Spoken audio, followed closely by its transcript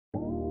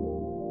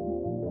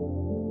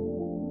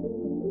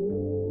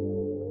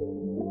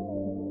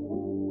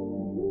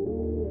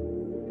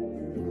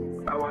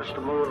watch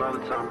the moon all the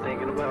time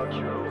thinking about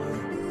you.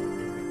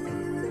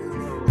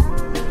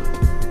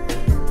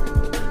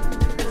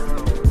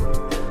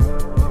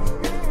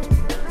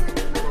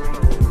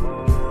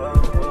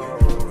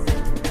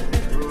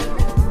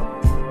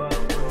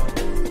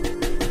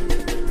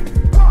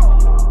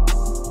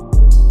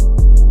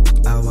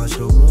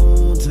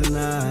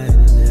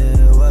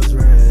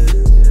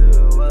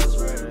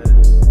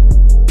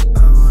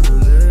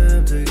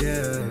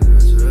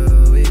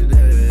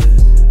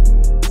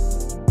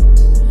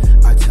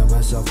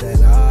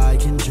 That I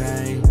can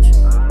change,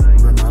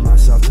 remind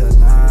myself to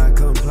not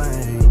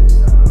complain.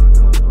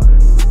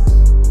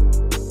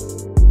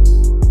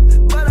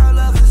 But our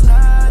love is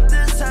not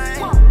the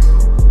same.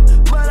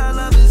 But our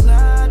love is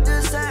not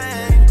the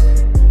same.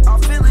 Our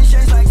feelings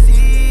change like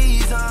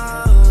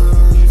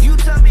seasons. You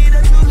tell me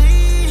that you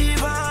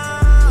leave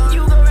on.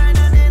 You go right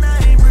now and I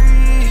ain't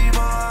breathe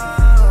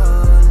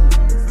on.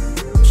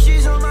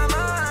 She's on my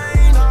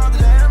mind all the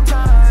damn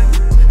time.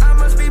 I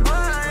must be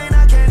blind,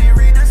 I can't even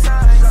read the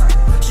signs.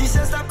 She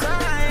said stop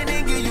crying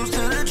and get used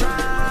to the drive.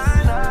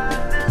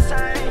 Not the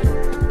same,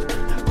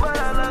 but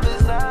our love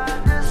is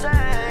not the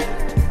same.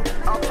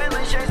 Our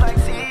feelings change like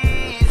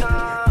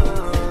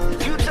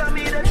seasons. You tell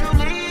me that you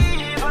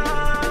leave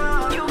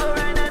on. You go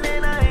right now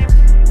and I ain't.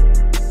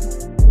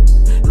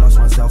 Lost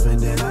myself and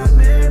then I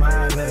made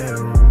my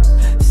bedroom.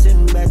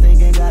 Sitting back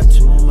thinking got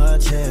too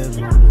much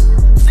headroom.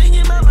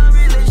 Thinking about my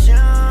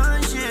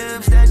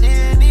relationships that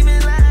didn't even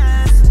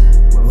last.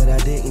 What I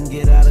didn't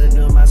get out of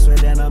them, I swear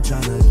that I'm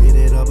trying to get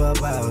it up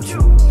about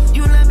you.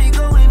 You let me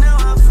go and now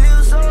I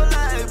feel so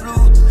light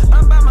blue.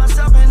 I'm by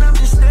myself and I'm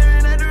just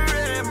staring at the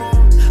red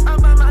moon. I'm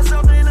by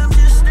myself and I'm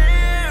just staring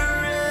at the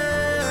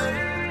red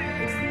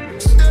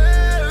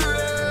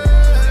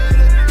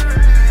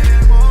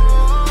moon.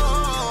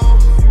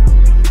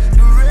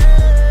 The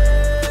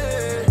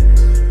red,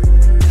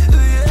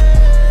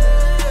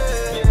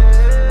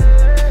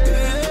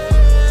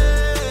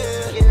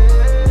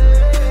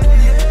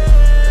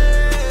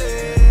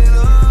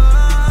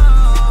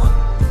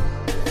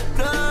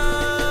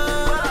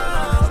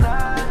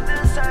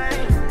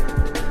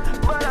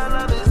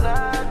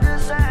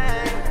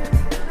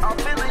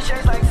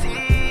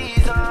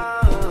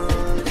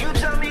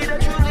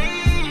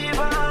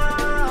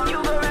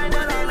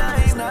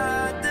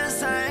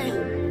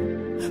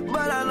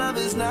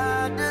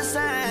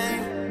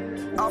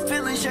 our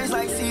feelings change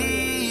like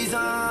seasons.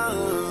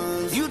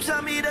 You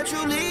tell me that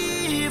you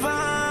leave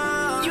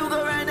on. You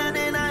go right now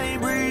and I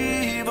ain't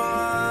breathe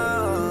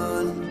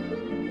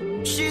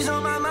on. She's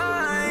on my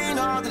mind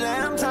all the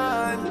damn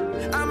time.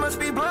 I must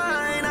be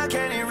blind, I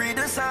can't even read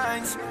the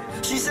signs.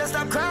 She said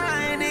stop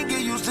crying